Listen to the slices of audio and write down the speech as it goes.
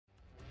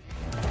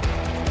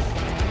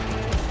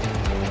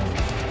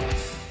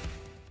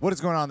What is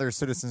going on there,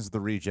 citizens of the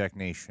Reject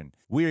Nation?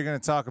 We are going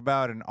to talk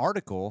about an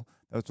article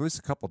that was released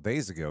a couple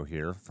days ago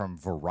here from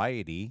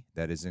Variety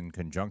that is in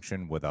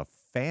conjunction with a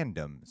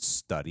Fandom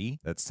study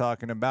that's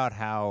talking about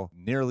how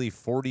nearly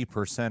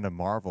 40% of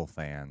Marvel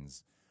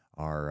fans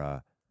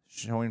are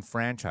showing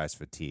franchise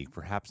fatigue,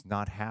 perhaps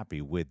not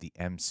happy with the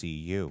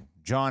MCU.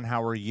 John,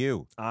 how are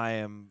you? I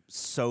am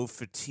so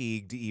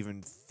fatigued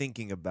even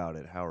thinking about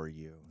it. How are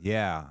you?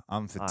 Yeah,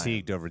 I'm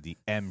fatigued over the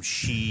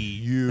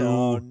MCU.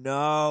 Oh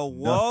no,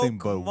 Nothing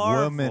woke but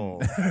Marvel.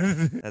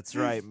 women. That's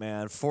right,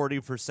 man.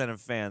 40%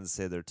 of fans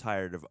say they're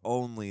tired of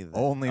only them.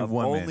 Only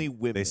women. Only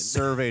women. They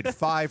surveyed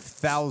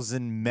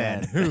 5,000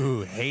 men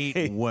who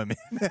hate women.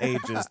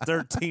 Ages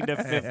 13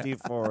 to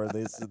 54.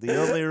 The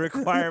only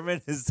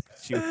requirement is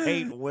that you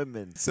hate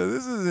women. So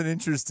this is an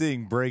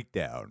interesting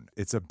breakdown.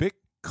 It's a bit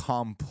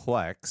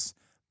complex,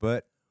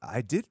 but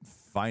I did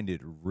find it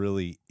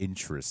really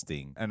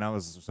interesting. And I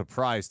was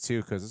surprised,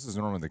 too, because this is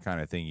normally the kind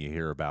of thing you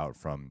hear about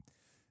from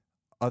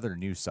other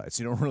news sites.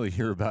 You don't really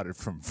hear about it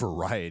from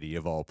Variety,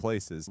 of all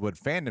places. What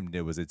Fandom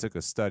did was they took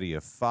a study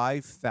of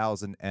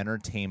 5,000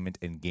 entertainment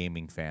and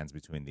gaming fans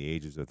between the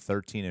ages of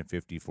 13 and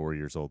 54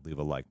 years old. Leave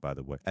a like, by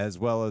the way. As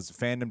well as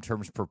Fandom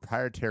terms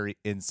proprietary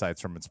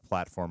insights from its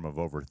platform of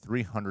over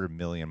 300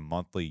 million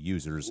monthly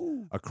users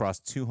across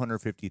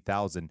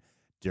 250,000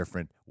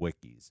 different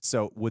wikis.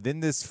 So within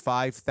this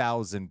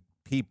 5,000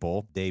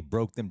 people, they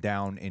broke them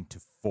down into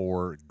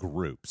 4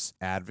 groups: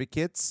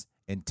 advocates,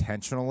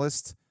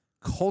 intentionalists,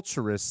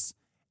 culturists,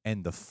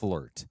 and the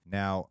flirt.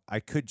 Now,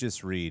 I could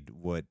just read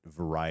what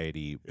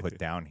Variety put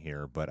down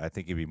here, but I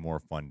think it'd be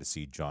more fun to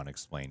see John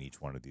explain each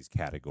one of these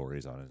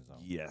categories on his own.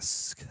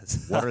 Yes.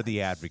 What are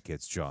the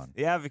advocates, John?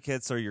 The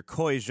advocates are your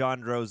coy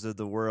genres of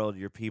the world,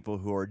 your people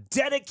who are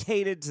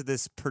dedicated to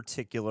this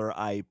particular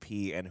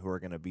IP and who are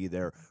going to be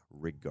there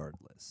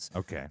regardless.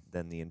 Okay.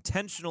 Then the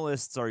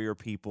intentionalists are your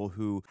people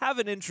who have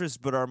an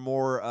interest but are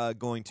more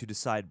going to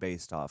decide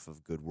based off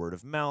of good word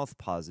of mouth,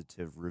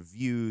 positive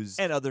reviews,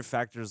 and other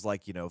factors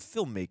like,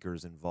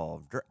 filmmakers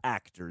involved or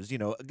actors,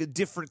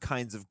 different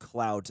kinds of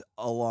clout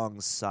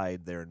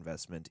alongside their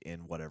investment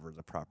in whatever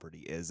the property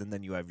is. And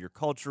then you have your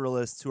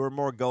culturalists who are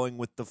more going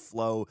with the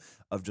flow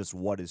of just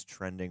what is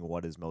trending,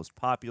 what is most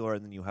popular.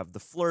 And then you have the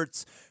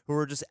flirts who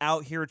are just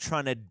out here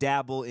trying to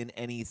dabble in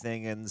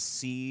anything and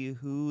see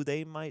who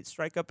they might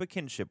strike up a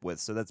kinship with.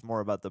 So that's more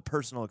about the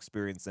personal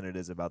experience than it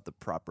is about the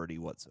property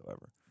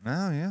whatsoever.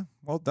 Oh, yeah.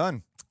 Well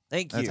done.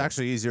 Thank you. That's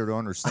actually easier to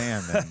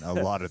understand than a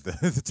lot of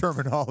the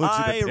terminology.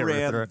 I that they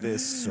ran through.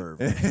 this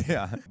survey.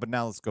 Yeah. But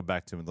now let's go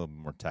back to a little bit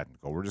more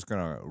technical. We're just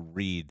going to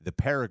read the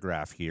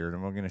paragraph here,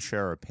 and we're going to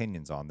share our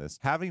opinions on this.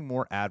 Having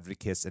more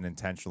advocates and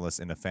intentionalists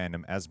in a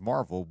fandom, as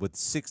Marvel with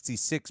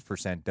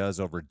 66% does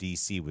over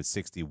DC with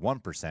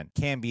 61%,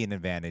 can be an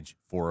advantage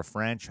for a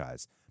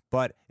franchise.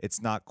 But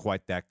it's not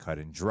quite that cut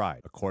and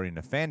dried. According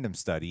to Fandom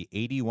study,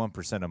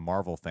 81% of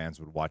Marvel fans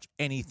would watch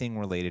anything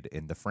related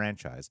in the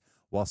franchise,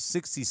 while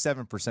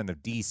 67%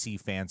 of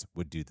DC fans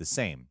would do the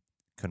same.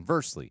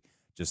 Conversely,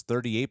 just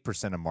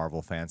 38% of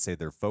Marvel fans say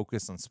they're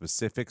focused on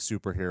specific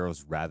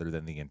superheroes rather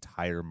than the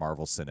entire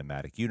Marvel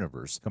Cinematic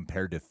Universe,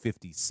 compared to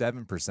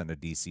 57% of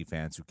DC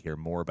fans who care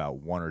more about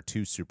 1 or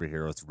 2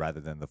 superheroes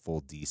rather than the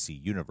full DC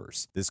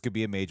universe. This could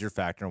be a major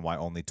factor in why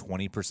only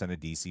 20% of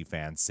DC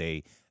fans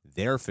say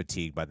they're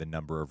fatigued by the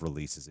number of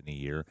releases in a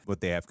year.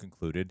 What they have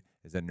concluded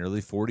is that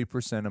nearly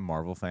 40% of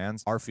Marvel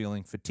fans are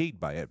feeling fatigued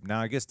by it.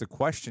 Now, I guess the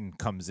question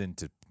comes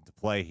into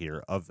play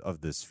here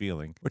of this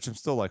feeling, which I'm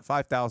still like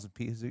 5,000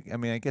 people. I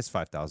mean, I guess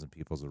 5,000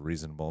 people is a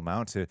reasonable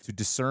amount to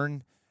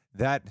discern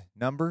that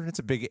number. It's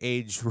a big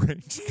age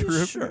range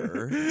group.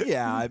 Sure.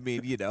 Yeah, I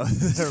mean, there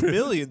are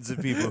millions of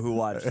people who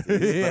watch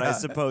these, but I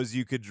suppose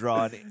you could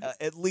draw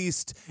at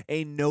least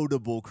a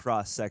notable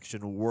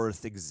cross-section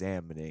worth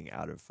examining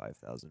out of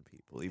 5,000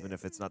 people, even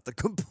if it's not the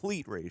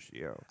complete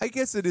ratio. I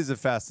guess it is a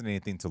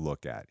fascinating thing to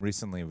look at.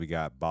 Recently, we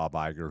got Bob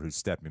Iger, who's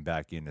stepping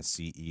back in as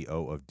CEO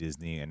of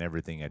Disney, and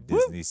everything at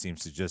Disney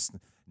seems to just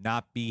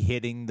not be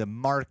hitting the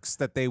marks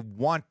that they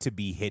want to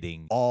be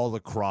hitting all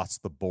across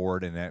the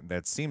board, and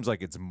that seems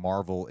like it's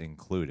Marvel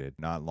included.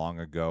 Not long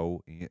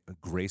ago,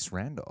 Grace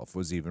Randolph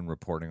was even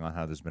reporting on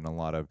how there's been a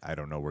lot of, I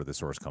don't know where the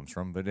source comes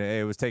from, but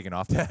it was taken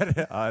off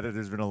that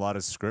there's been a lot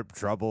of script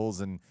troubles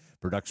and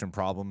production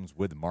problems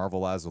with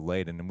Marvel as of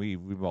late, and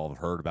we've all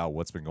heard about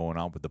what's been going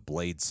on with the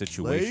Blade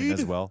situation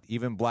as well.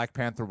 Even Black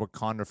Panther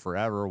Wakanda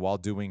Forever, while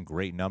doing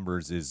great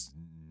numbers, is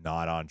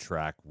not on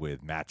track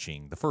with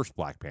matching the first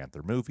Black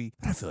Panther movie.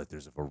 But I feel like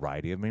there's a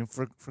variety. I mean,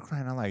 for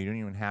crying out loud, you don't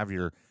even have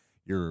your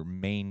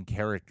main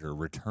character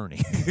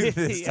returning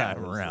this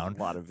time around. A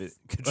lot of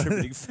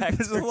contributing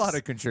factors. There's a lot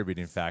of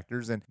contributing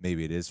factors, and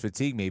maybe it is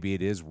fatigue, maybe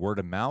it is word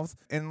of mouth.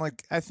 And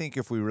I think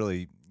if we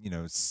really,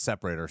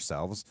 separate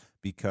ourselves,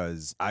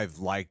 because I've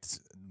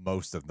liked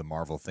most of the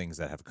Marvel things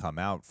that have come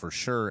out for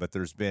sure, but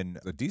there's been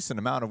a decent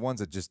amount of ones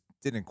that just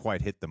didn't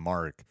quite hit the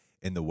mark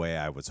in the way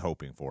I was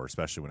hoping for,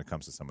 especially when it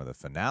comes to some of the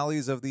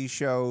finales of these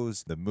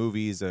shows. The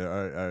movies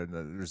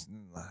there's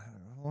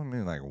a I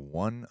mean, like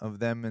one of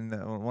them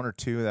one or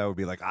two that would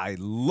be like, I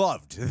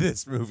loved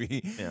this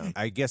movie. Yeah.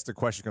 I guess the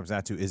question comes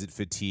down to, is it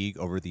fatigue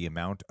over the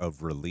amount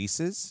of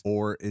releases,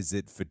 or is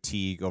it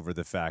fatigue over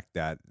the fact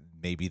that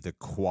maybe the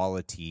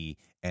quality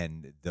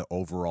and the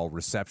overall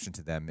reception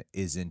to them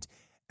isn't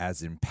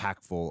as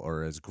impactful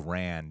or as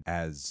grand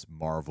as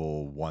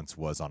Marvel once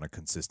was on a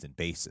consistent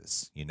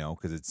basis, you know,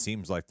 because it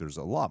seems like there's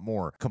a lot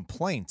more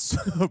complaints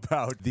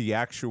about the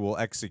actual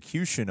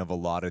execution of a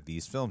lot of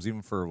these films,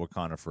 even for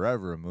Wakanda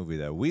Forever, a movie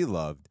that we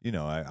loved. You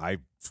know, I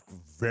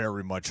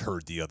very much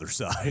heard the other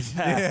side.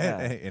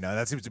 You know,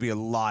 that seems to be a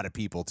lot of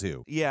people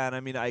too. Yeah, and I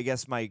mean, I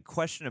guess my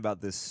question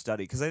about this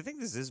study, because I think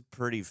this is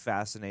pretty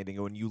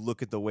fascinating. When you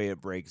look at the way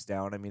it breaks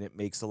down, I mean, it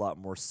makes a lot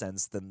more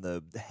sense than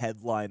the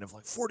headline of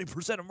like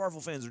 40% of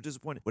Marvel fans are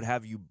disappointed would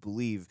have you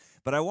believe.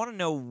 But I want to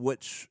know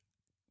which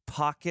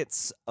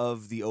pockets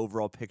of the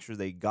overall picture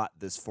they got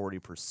this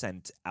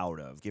 40% out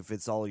of. If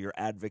it's all your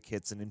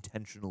advocates and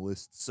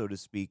intentionalists, so to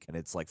speak, and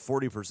it's like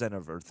 40%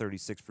 of or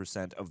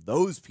 36% of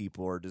those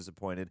people are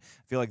disappointed,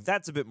 I feel like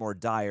that's a bit more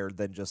dire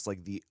than just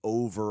like the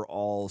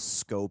overall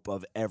scope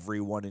of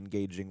everyone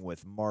engaging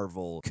with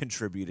Marvel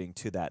contributing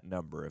to that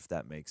number, if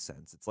that makes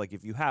sense. It's like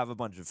if you have a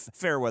bunch of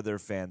fair weather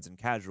fans and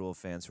casual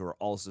fans who are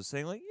also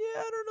saying like,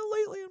 yeah, I don't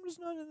know, lately I'm just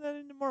not that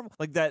into Marvel.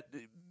 Like that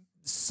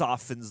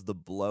softens the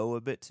blow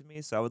a bit to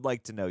me. So I would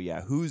like to know,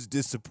 whose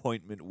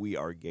disappointment we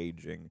are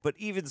gauging. But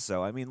even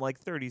so, I mean,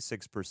 like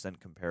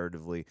 36%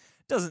 comparatively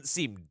doesn't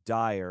seem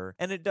dire,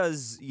 and it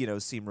does,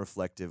 seem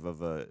reflective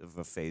of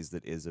a phase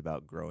that is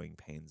about growing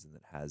pains and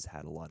that has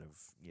had a lot of,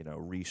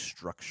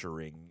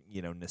 restructuring,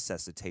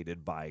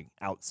 necessitated by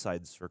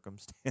outside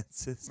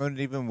circumstances. But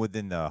even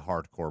within the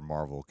hardcore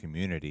Marvel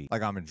community,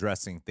 like I'm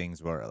addressing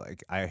things where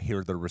like I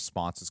hear the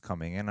responses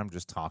coming in. I'm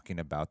just talking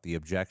about the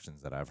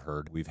objections that I've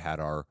heard. We've had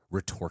our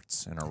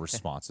retorts and our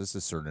responses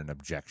to certain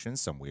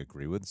objections. Some we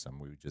agree with, some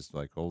we just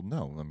like, oh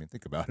no, let me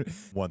think about it.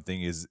 One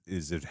thing is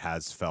it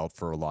has felt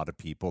for a lot of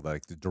people that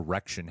like the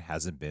direction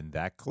hasn't been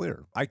that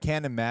clear. I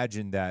can't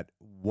imagine that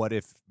what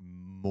if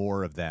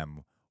more of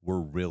them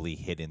were really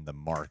hitting the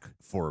mark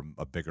for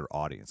a bigger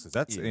audience. Because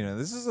that's,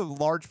 this is a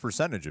large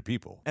percentage of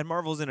people. And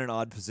Marvel's in an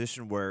odd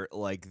position where,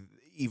 like,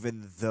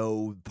 even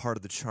though part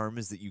of the charm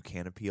is that you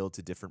can appeal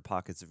to different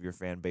pockets of your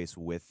fan base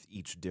with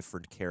each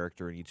different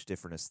character and each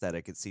different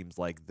aesthetic, it seems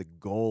like the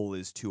goal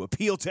is to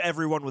appeal to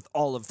everyone with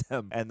all of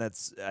them. And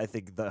that's, I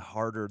think, the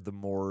harder, the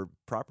more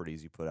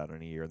properties you put out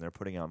in a year. And they're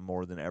putting out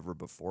more than ever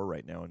before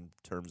right now in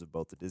terms of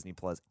both the Disney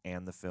Plus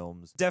and the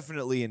films.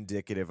 Definitely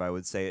indicative, I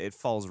would say. It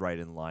falls right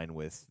in line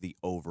with the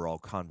overall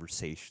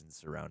conversation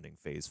surrounding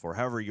Phase 4.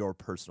 However your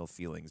personal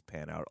feelings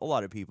pan out, a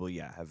lot of people,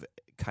 have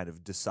kind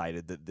of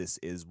decided that this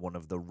is one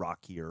of the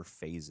rockier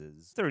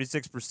phases.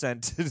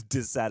 36%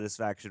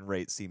 dissatisfaction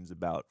rate seems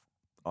about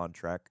on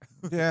track.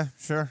 Yeah,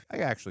 sure. I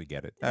actually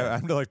get it. Yeah.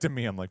 I'm like, to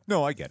me, I'm like,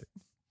 no, I get it.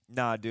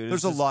 Nah, dude.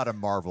 There's a lot of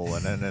Marvel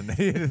and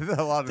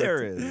a lot of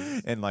there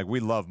is. And like we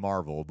love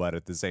Marvel, but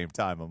at the same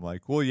time, I'm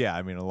like, well, yeah.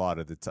 I mean, a lot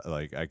of the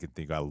like I can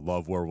think I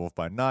love Werewolf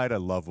by Night. I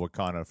love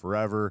Wakanda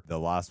Forever. The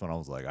last one I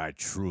was like, I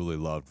truly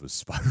loved was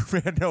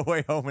Spider-Man No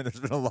Way Home, and there's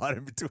been a lot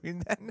in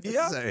between then.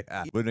 Yeah. So,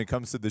 yeah. When it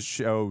comes to the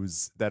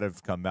shows that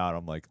have come out,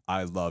 I'm like,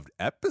 I loved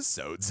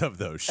episodes of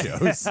those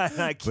shows, I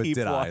but keep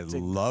did I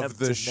wanting love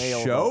them the to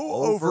nail show the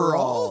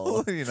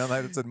overall?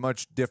 That's a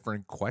much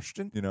different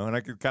question. And I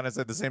could kind of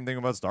say the same thing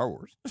about Star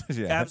Wars.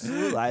 Yeah.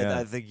 Absolutely,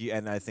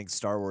 Yeah. I think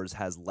Star Wars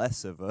has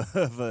less of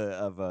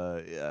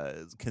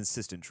a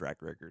consistent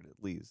track record,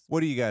 at least. What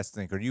do you guys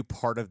think? Are you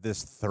part of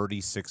this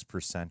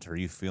 36%? Are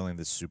you feeling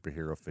this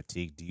superhero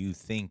fatigue? Do you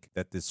think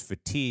that this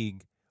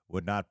fatigue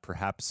would not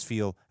perhaps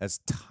feel as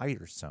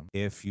tiresome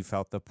if you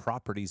felt the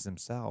properties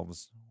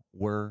themselves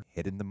were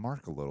hitting the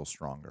mark a little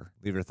stronger?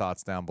 Leave your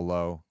thoughts down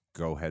below.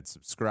 Go ahead,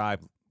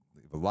 subscribe,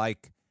 leave a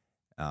like.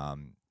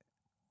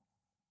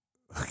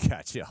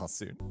 Catch y'all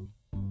soon.